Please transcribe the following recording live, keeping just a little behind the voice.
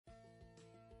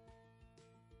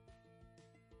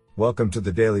Welcome to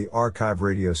the Daily Archive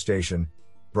radio station,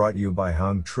 brought you by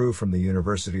Hung Tru from the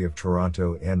University of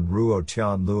Toronto and Ruo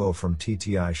Tian Luo from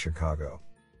TTI Chicago.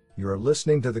 You are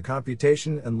listening to the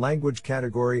Computation and Language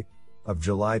category of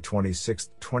July 26,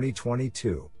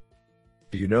 2022.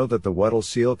 Do you know that the Weddell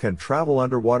seal can travel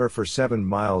underwater for 7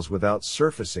 miles without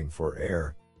surfacing for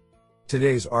air?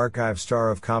 Today's archive star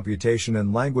of computation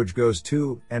and language goes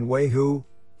to Anwei Hu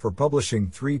for publishing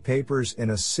 3 papers in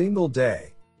a single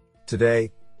day.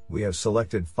 Today, we have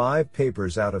selected 5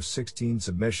 papers out of 16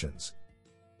 submissions.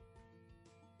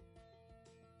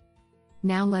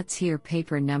 Now let's hear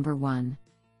paper number 1.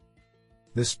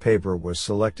 This paper was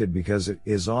selected because it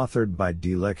is authored by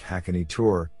Dilek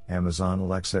Hakani-Toor, Amazon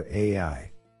Alexa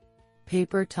AI.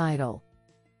 Paper title: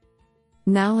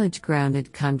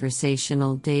 Knowledge-Grounded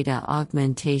Conversational Data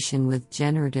Augmentation with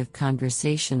Generative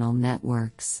Conversational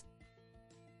Networks.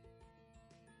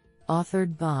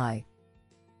 Authored by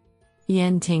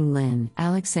Yen-Ting Lin,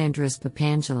 Alexandros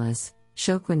Papangelis,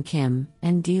 Shokwan Kim,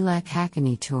 and Dilek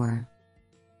Hakani-Toor.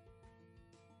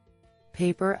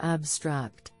 Paper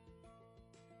abstract: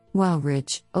 While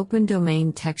rich,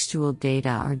 open-domain textual data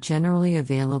are generally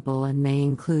available and may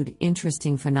include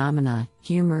interesting phenomena,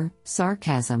 humor,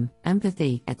 sarcasm,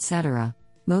 empathy, etc.,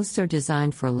 most are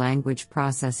designed for language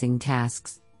processing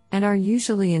tasks, and are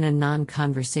usually in a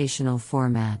non-conversational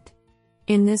format.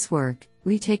 In this work,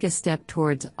 we take a step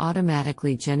towards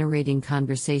automatically generating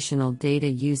conversational data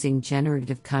using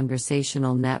generative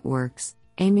conversational networks,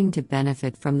 aiming to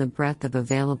benefit from the breadth of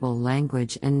available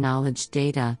language and knowledge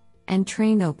data, and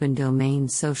train open-domain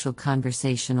social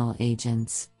conversational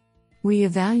agents. We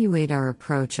evaluate our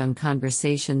approach on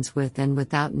conversations with and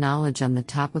without knowledge on the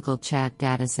topical chat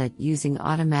dataset using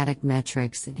automatic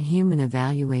metrics and human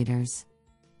evaluators.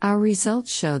 Our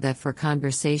results show that for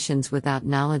conversations without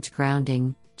knowledge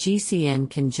grounding, GCN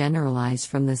can generalize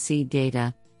from the seed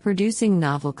data, producing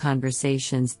novel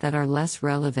conversations that are less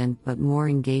relevant but more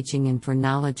engaging, and for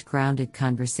knowledge-grounded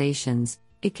conversations,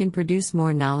 it can produce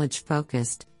more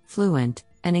knowledge-focused, fluent,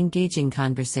 and engaging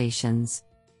conversations.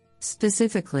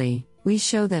 Specifically, we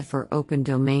show that for open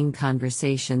domain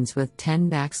conversations with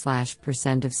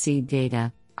 10% of seed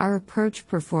data, our approach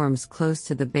performs close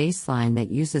to the baseline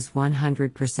that uses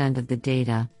 100% of the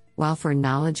data, while for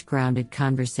knowledge-grounded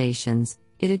conversations,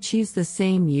 it achieves the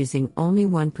same using only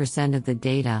 1% of the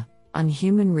data, on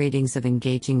human ratings of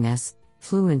engagingness,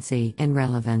 fluency, and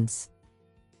relevance.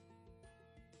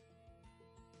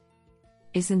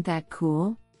 Isn't that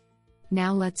cool?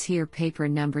 Now let's hear paper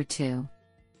number 2.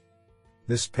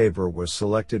 This paper was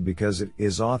selected because it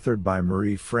is authored by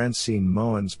Marie-Francine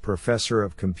Moens, Professor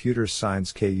of Computer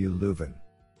Science, KU Leuven.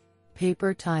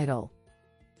 Paper title: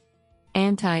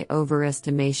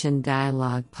 Anti-Overestimation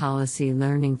Dialogue Policy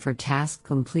Learning for Task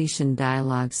Completion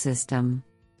Dialogue System.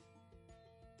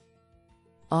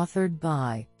 Authored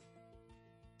by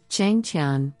Cheng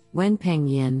Qian, Wenpeng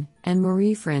Yin, and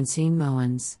Marie-Francine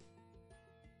Moens.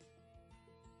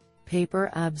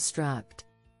 Paper abstract: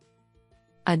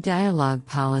 A dialogue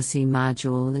policy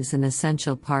module is an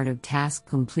essential part of task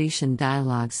completion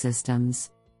dialogue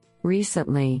systems.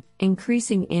 Recently,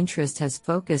 increasing interest has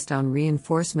focused on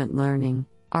reinforcement learning,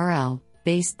 RL,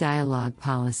 based dialogue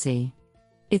policy.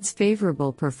 Its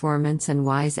favorable performance and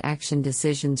wise action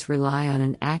decisions rely on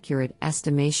an accurate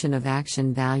estimation of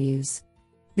action values.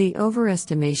 The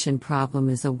overestimation problem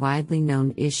is a widely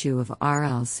known issue of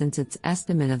RL since its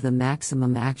estimate of the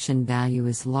maximum action value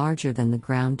is larger than the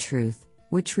ground truth,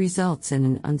 which results in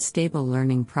an unstable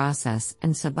learning process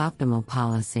and suboptimal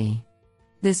policy.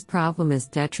 This problem is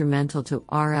detrimental to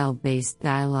RL-based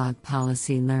dialogue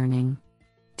policy learning.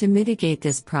 To mitigate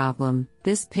this problem,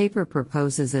 this paper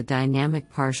proposes a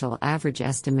dynamic partial average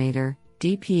estimator,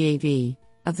 DPAV,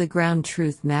 of the ground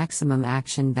truth maximum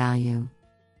action value.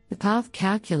 The PAV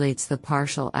calculates the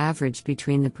partial average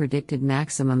between the predicted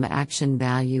maximum action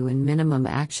value and minimum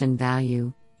action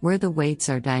value, where the weights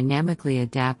are dynamically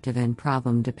adaptive and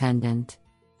problem-dependent.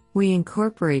 We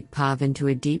incorporate PAV into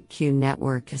a deep Q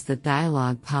network as the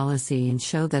dialogue policy and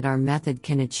show that our method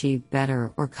can achieve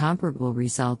better or comparable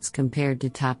results compared to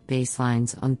top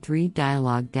baselines on 3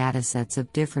 dialogue datasets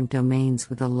of different domains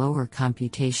with a lower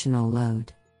computational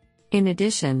load. In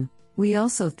addition, we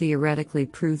also theoretically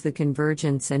prove the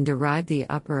convergence and derive the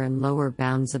upper and lower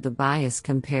bounds of the bias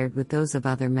compared with those of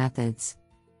other methods.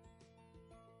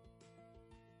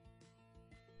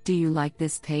 Do you like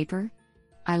this paper?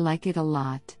 I like it a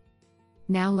lot.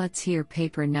 Now let's hear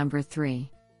paper number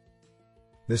 3.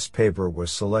 This paper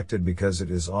was selected because it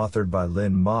is authored by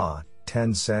Lin Ma,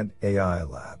 Tencent AI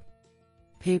Lab.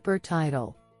 Paper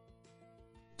title: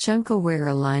 Chunk-aware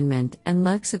alignment and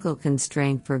lexical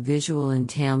constraint for visual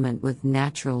entailment with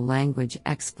natural language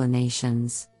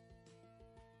explanations.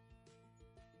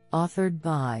 Authored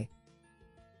by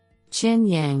Chen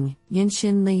Yang,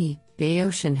 Yinxin Li,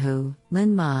 Baotian Hu,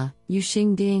 Lin Ma,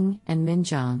 Yuxing Ding, and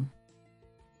Minzhang.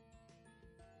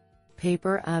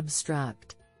 Paper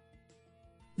abstract.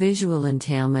 Visual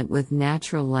entailment with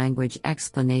natural language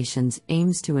explanations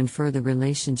aims to infer the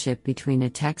relationship between a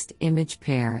text-image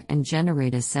pair and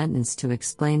generate a sentence to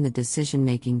explain the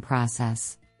decision-making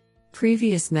process.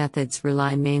 Previous methods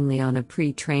rely mainly on a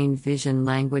pre-trained vision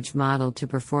language model to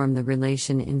perform the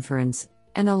relation inference,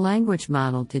 and a language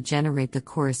model to generate the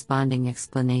corresponding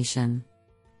explanation.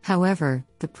 However,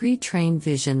 the pre-trained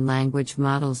vision language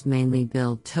models mainly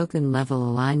build token-level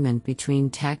alignment between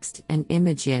text and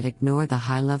image yet ignore the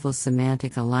high-level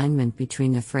semantic alignment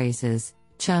between the phrases,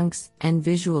 chunks, and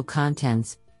visual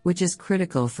contents, which is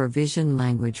critical for vision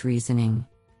language reasoning.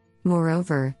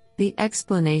 Moreover, the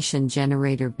explanation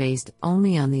generator based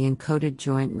only on the encoded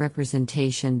joint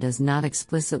representation does not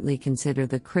explicitly consider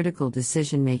the critical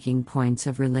decision-making points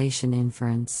of relation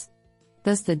inference.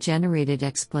 Thus, the generated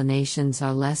explanations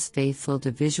are less faithful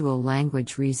to visual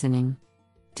language reasoning.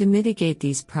 To mitigate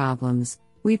these problems,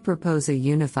 we propose a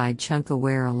unified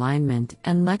chunk-aware alignment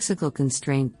and lexical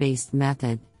constraint-based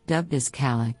method, dubbed as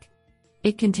CALIC.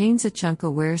 It contains a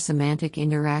chunk-aware semantic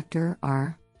interactor,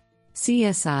 R.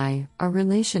 CSI, a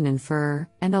relation inferer,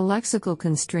 and a lexical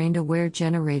constraint-aware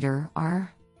generator,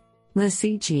 R.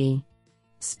 LaCG.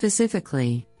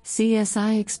 Specifically,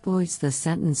 CSI exploits the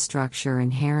sentence structure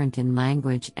inherent in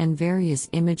language and various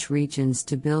image regions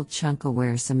to build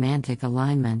chunk-aware semantic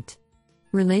alignment.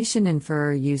 Relation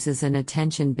Inferer uses an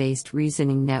attention-based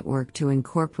reasoning network to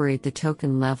incorporate the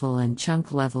token-level and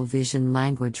chunk-level vision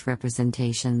language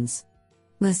representations.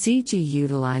 LaCG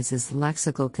utilizes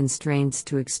lexical constraints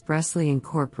to expressly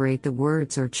incorporate the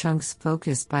words or chunks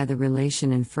focused by the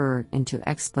relation inferer into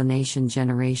explanation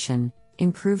generation,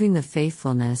 improving the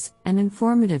faithfulness and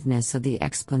informativeness of the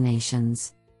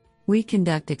explanations. We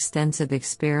conduct extensive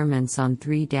experiments on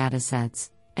 3 datasets,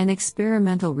 and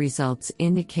experimental results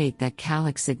indicate that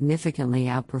CALIC significantly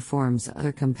outperforms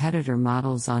other competitor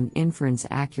models on inference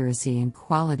accuracy and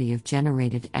quality of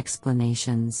generated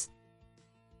explanations.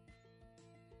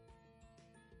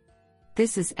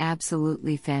 This is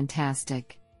absolutely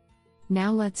fantastic.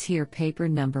 Now let's hear paper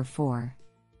number 4.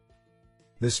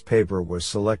 This paper was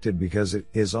selected because it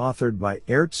is authored by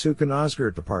Ertsuken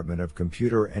Özgür, Department of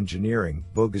Computer Engineering,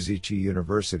 Bogazici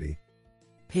University.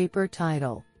 Paper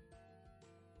title: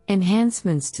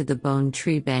 Enhancements to the Bone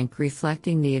Tree Bank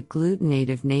Reflecting the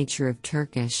Agglutinative Nature of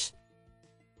Turkish.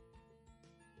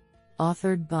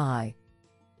 Authored by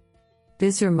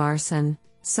Bizur Marsan,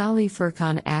 Salih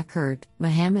Furkan Akert,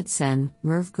 Mohammed Sen,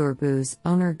 Merv Gurbuz,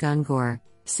 Onur Güngör,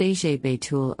 Sejde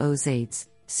Beytul Ozates,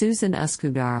 Susan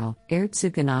Uskudarl,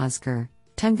 Ertsuken Özgür,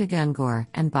 Tunga Güngör,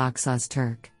 and Baksaz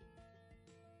Turk.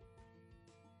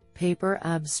 Paper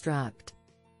abstract.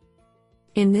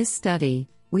 In this study,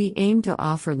 we aim to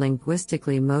offer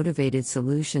linguistically motivated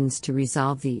solutions to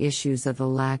resolve the issues of the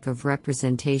lack of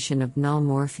representation of null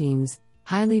morphemes,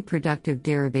 highly productive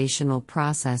derivational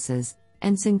processes,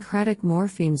 and syncretic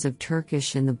morphemes of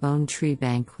Turkish in the Bone Tree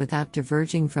Bank without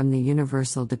diverging from the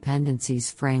universal dependencies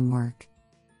framework.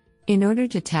 In order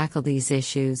to tackle these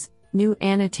issues, new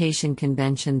annotation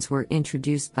conventions were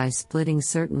introduced by splitting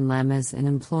certain lemmas and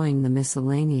employing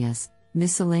the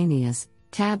miscellaneous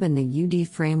tab in the UD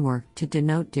framework to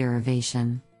denote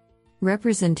derivation.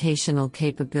 Representational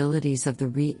capabilities of the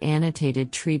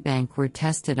re-annotated tree bank were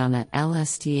tested on a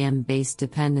LSTM-based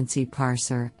dependency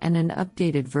parser, and an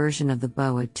updated version of the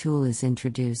BOA tool is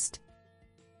introduced.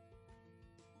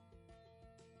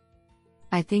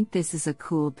 I think this is a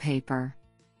cool paper.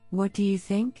 What do you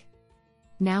think?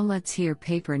 Now let's hear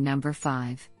paper number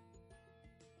 5.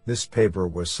 This paper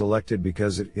was selected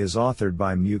because it is authored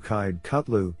by Mukaid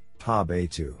Kutlu, Tab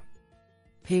A2.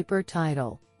 Paper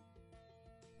title: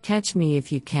 Catch Me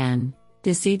If You Can,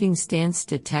 Deceiving Stance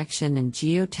Detection and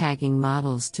Geotagging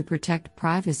Models to Protect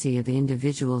Privacy of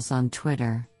Individuals on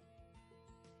Twitter.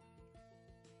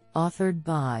 Authored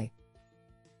by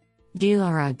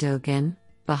Dilara Dogan,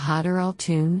 Bahadur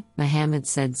Altun, Mohammed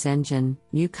Said Zenjan,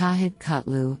 Mukahid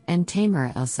Kutlu, and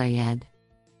Tamer El Sayed.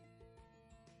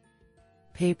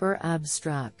 Paper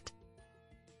abstract.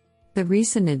 The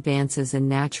recent advances in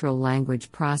natural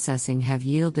language processing have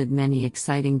yielded many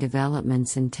exciting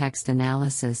developments in text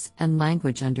analysis and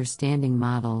language understanding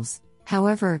models.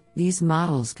 However, these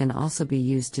models can also be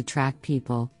used to track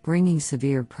people, bringing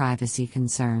severe privacy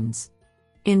concerns.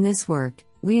 In this work,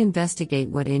 We investigate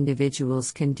what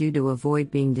individuals can do to avoid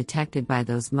being detected by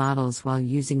those models while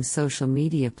using social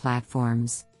media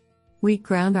platforms. We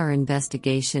ground our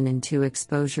investigation in two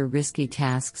exposure risky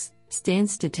tasks: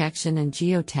 stance detection and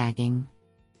geotagging.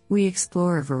 We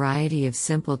explore a variety of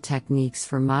simple techniques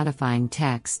for modifying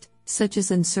text, such as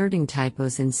inserting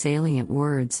typos in salient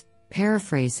words,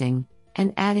 paraphrasing,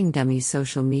 and adding dummy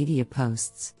social media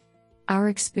posts. Our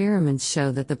experiments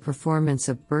show that the performance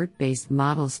of BERT-based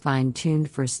models fine-tuned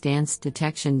for stance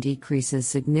detection decreases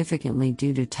significantly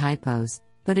due to typos,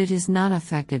 but it is not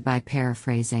affected by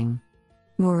paraphrasing.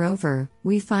 Moreover,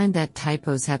 we find that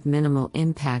typos have minimal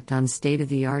impact on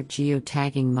state-of-the-art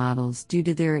geotagging models due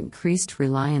to their increased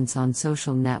reliance on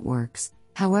social networks.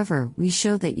 However, we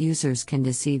show that users can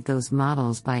deceive those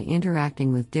models by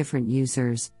interacting with different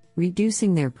users,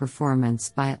 reducing their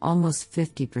performance by almost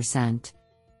 50%.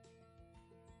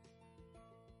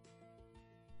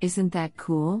 Isn't that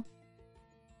cool?